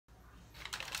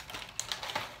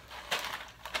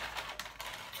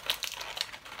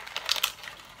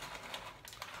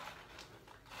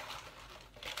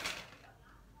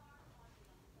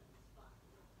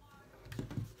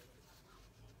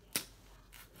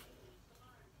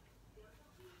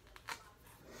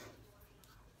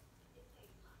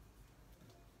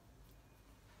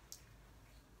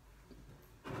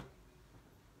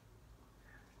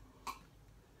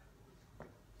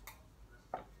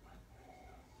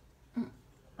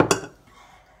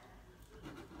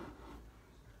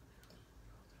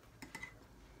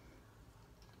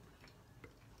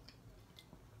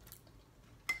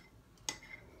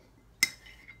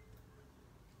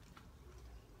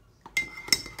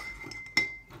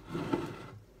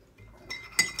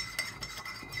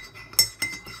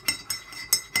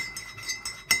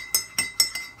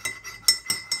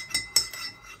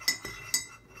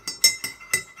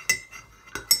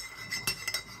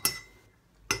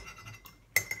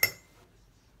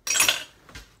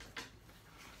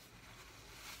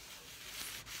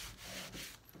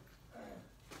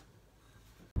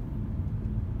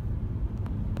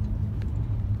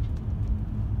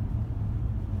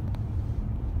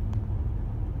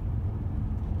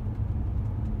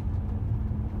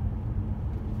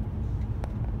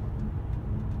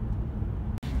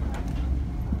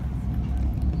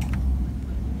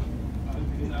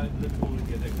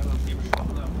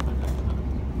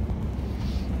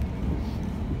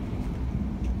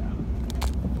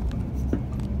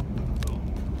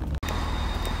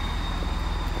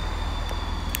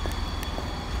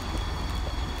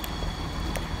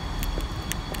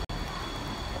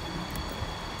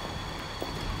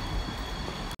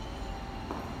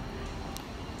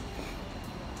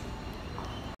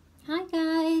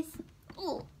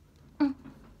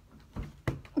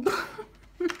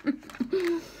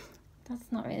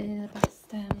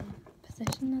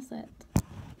is it?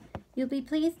 You'll be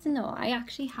pleased to know I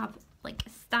actually have like a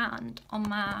stand on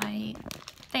my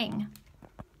thing.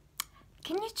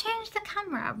 Can you change the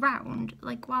camera around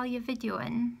like while you're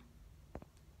videoing?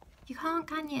 You can't,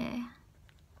 can you?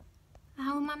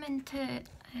 How am I meant to,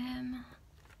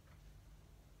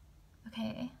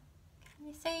 okay, can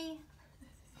you see?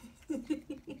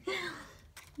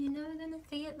 You're never gonna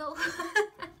see it though.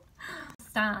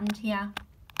 Stand, yeah.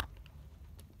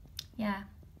 Yeah.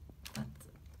 But,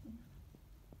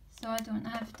 so I don't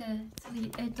have to, so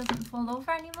it doesn't fall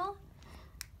over anymore.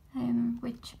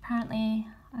 Which apparently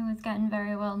I was getting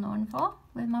very well known for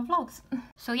with my vlogs.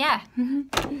 So yeah, I'm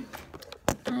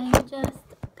just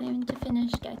going to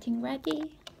finish getting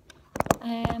ready.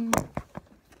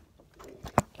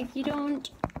 If you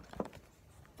don't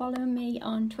follow me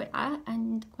on Twitter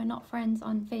and we're not friends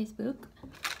on Facebook,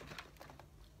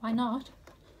 why not?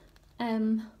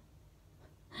 I'm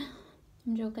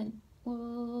joking.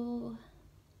 Well,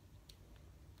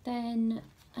 then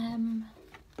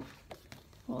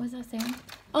what was I saying?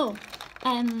 Oh,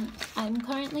 I'm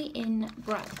currently in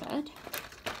Bradford,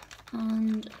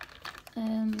 and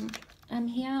I'm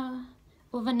here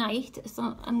overnight,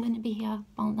 so I'm going to be here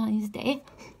Valentine's Day,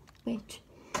 which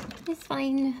is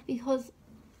fine because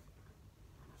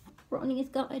Ronnie's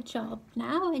got a job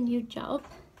now, a new job,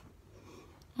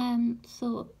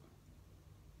 so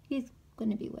he's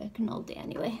going to be working all day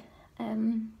anyway.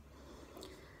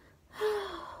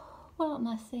 What am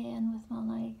I saying with my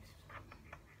life?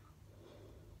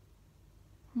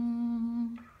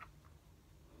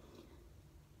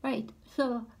 Right,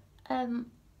 so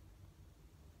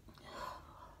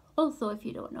also, if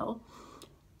you don't know,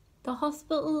 the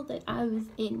hospital that I was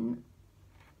in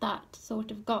that sort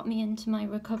of got me into my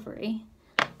recovery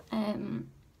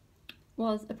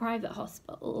was a private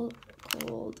hospital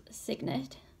called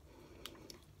Cygnet.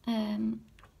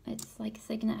 It's like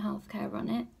Cygnet Healthcare run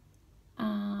it,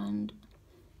 and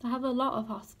they have a lot of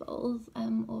hospitals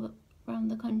all around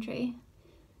the country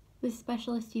with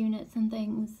specialist units and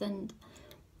things, and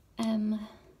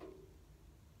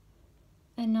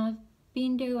I've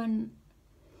been doing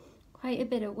quite a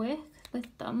bit of work with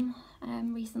them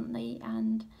recently,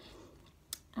 and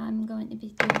I'm going to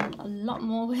be doing a lot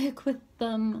more work with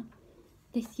them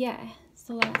this year,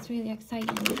 so that's really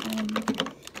exciting.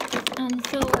 And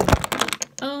so,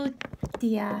 oh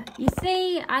dear, you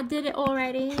see, I did it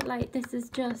already. Like, this is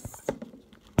just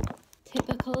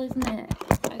typical, isn't it?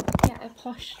 I get a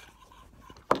posh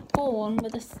phone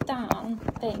with a stand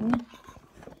thing,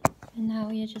 and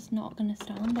now you're just not gonna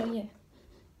stand, are you?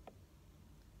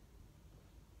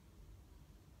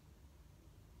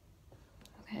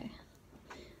 Okay,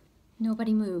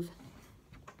 nobody move.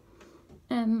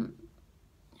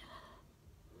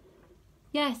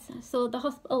 Yes, so the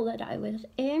hospital that I was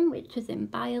in, which was in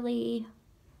Bierley,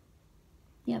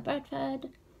 near Bradford,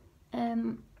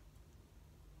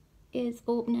 is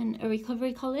opening a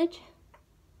recovery college,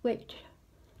 which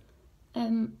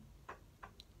a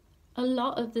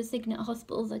lot of the Cygnet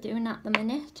hospitals are doing at the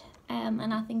minute,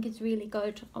 and I think it's really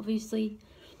good. Obviously,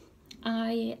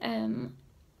 I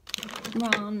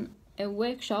ran a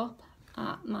workshop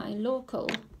at my local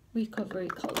recovery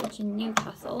college in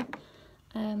Newcastle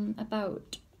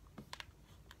about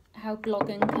how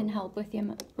blogging can help with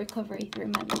your recovery through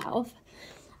mental health.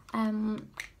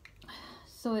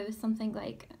 So it was something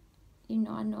like, you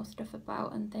know, I know stuff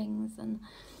about and things, and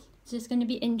it's just going to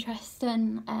be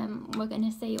interesting. We're going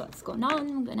to see what's going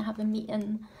on. We're going to have a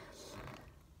meeting,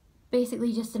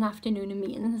 basically just an afternoon of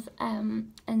meetings,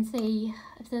 and see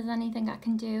if there's anything I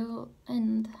can do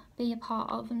and be a part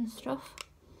of and stuff,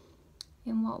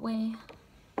 in what way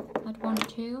I'd want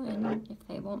to, and if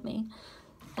they want me.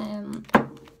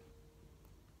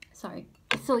 Sorry.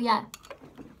 So yeah,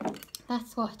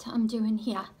 that's what I'm doing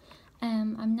here.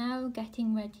 I'm now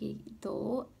getting ready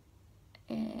though.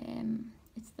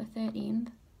 It's the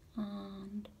 13th,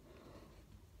 and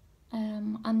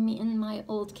I'm meeting my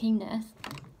old keenness,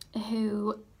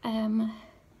 who I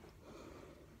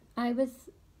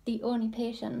was the only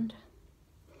patient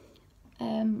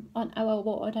on our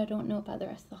ward, I don't know about the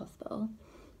rest of the hospital,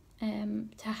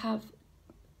 to have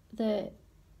the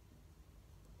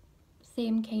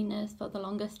same keenness for the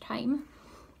longest time.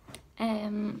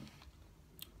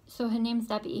 So her name's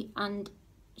Debbie, and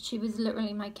she was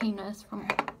literally my keenness from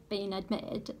being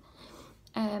admitted,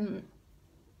 and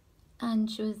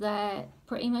she was there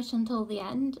pretty much until the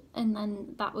end, and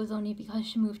then that was only because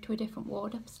she moved to a different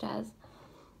ward upstairs,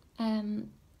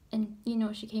 and you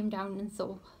know, she came down and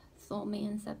saw me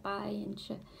and said bye, and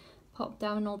she popped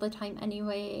down all the time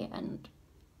anyway, and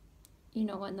you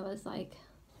know, when there was like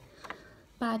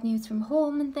bad news from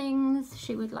home and things,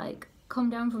 she would like come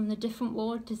down from the different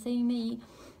ward to see me,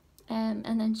 and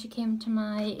then she came to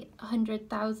my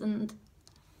 100,000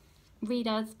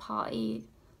 readers party,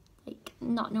 like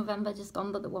not November just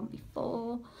gone but the one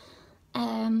before,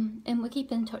 and we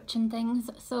keep in touch and things.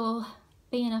 So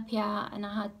being up here, and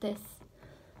I had this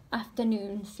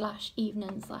afternoon slash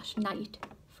evening slash night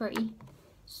free,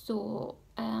 so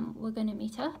we're gonna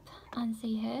meet up and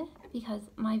see her, because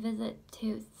my visit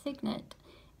to Cygnet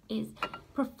is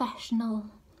professional.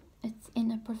 It's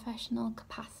in a professional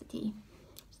capacity,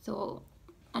 so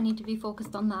I need to be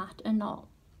focused on that and not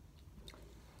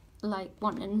like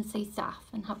wanting to see staff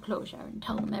and have closure and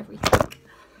tell them everything.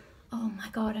 Oh my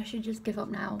god, I should just give up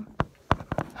now.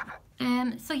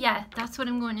 So yeah, that's what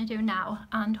I'm going to do now,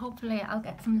 and hopefully I'll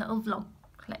get some little vlog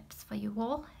clips for you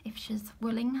all if she's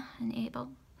willing and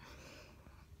able.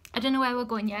 I don't know where we're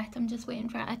going yet. I'm just waiting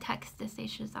for a text to say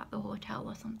she's at the hotel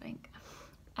or something.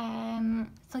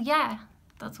 So yeah,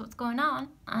 that's what's going on,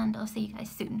 and I'll see you guys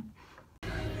soon.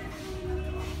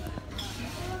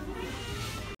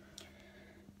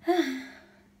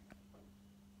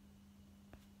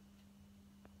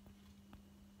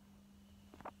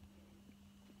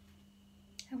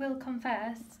 I will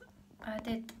confess, I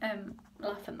did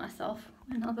laugh at myself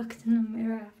when I looked in the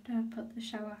mirror after I put the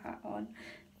shower hat on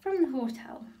from the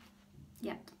hotel.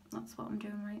 Yeah, that's what I'm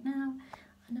doing right now,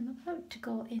 and I'm about to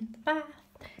go in the bath,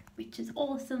 which is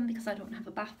awesome because I don't have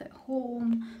a bath at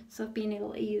home, so I've been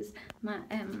able to use my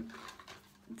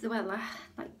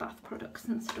like bath products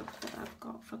and stuff that I've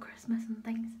got for Christmas and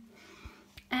things.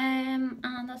 And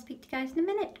I'll speak to you guys in a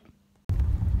minute.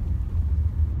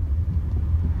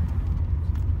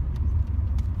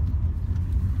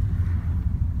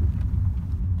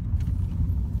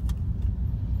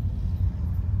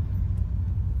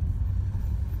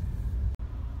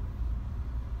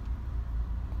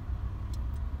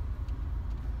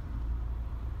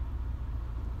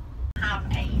 Have a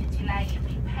delay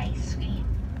in pay scheme.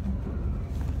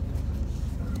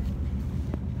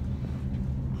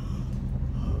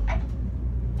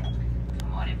 For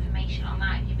more information on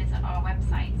that, if you visit our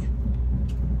website,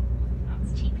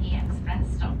 that's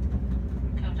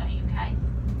tpexpress.co.uk.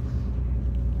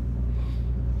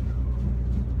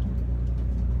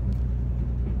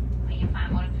 where you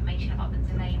find more information about the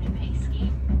delay in pay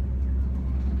scheme.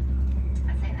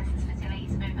 I think this is for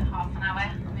delays of over half an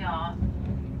hour. We are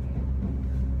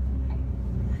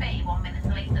 31 minutes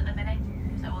late at the minute,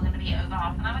 so we're going to be over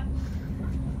half an hour.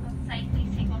 As I say,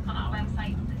 please take a look on our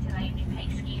website for the delay in pay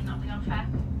scheme that we offer.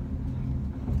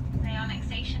 Now, our next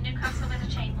station, Newcastle, where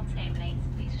the train will terminate.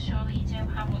 Please ensure that you do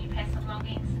have all your personal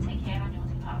belongings to take care on your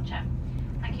departure.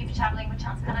 Thank you for travelling with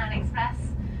Transpennine Express.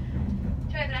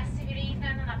 Enjoy the rest of your evening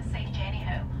and have a safe journey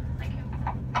home.